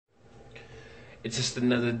It's just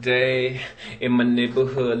another day in my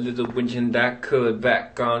neighborhood, little engine that could.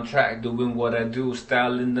 Back on track, doing what I do.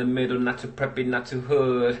 Style in the middle, not too preppy, not too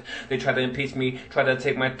hood. They try to impeach me, try to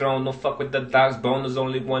take my throne. Don't fuck with the dog's bone, there's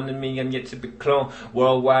only one in me, I'm yet to be cloned.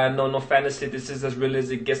 Worldwide, no fantasy, this is as real as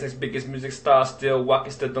it gets. Next biggest music star, still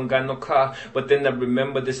walking, still don't got no car. But then I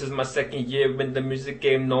remember this is my second year in the music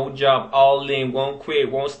game. No job, all in, won't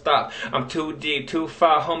quit, won't stop. I'm too deep, too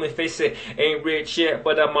far, homie, face it. Ain't rich yet,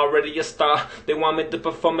 but I'm already a star. They want me to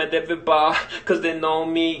perform at every bar, cause they know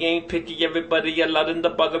me, ain't picky. Everybody allowed in the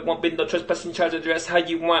bar, there won't be no trespassing charge. Dress how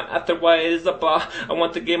you want, after why it is a bar. I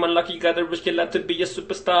want the game unlocked, you gotta risk your life to be a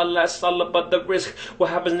superstar. That's all about the risk,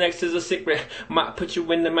 what happens next is a secret. Might put you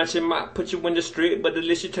in the mansion, might put you in the street, but at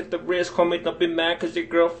least you took the risk. Homie, don't be mad cause your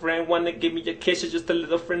girlfriend wanna give me a kiss. It's just a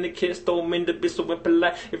little friendly kiss, don't mean to be so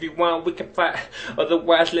impolite. If you want, we can fight,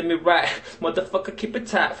 otherwise let me ride. Motherfucker, keep it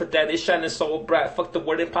tight, for that is shining so bright. Fuck the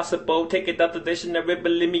word impossible, take it out the dictionary.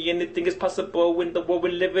 Believe me, anything is possible in the world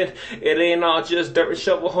we live in. It ain't all just dirt and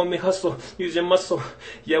shovel, homie, hustle, use your muscle.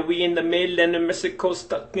 Yeah, we in the mainland of Mexico,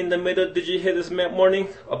 stuck in the middle. Did you hear this morning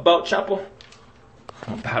about Chapo?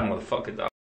 I'm a bad motherfucker, dog.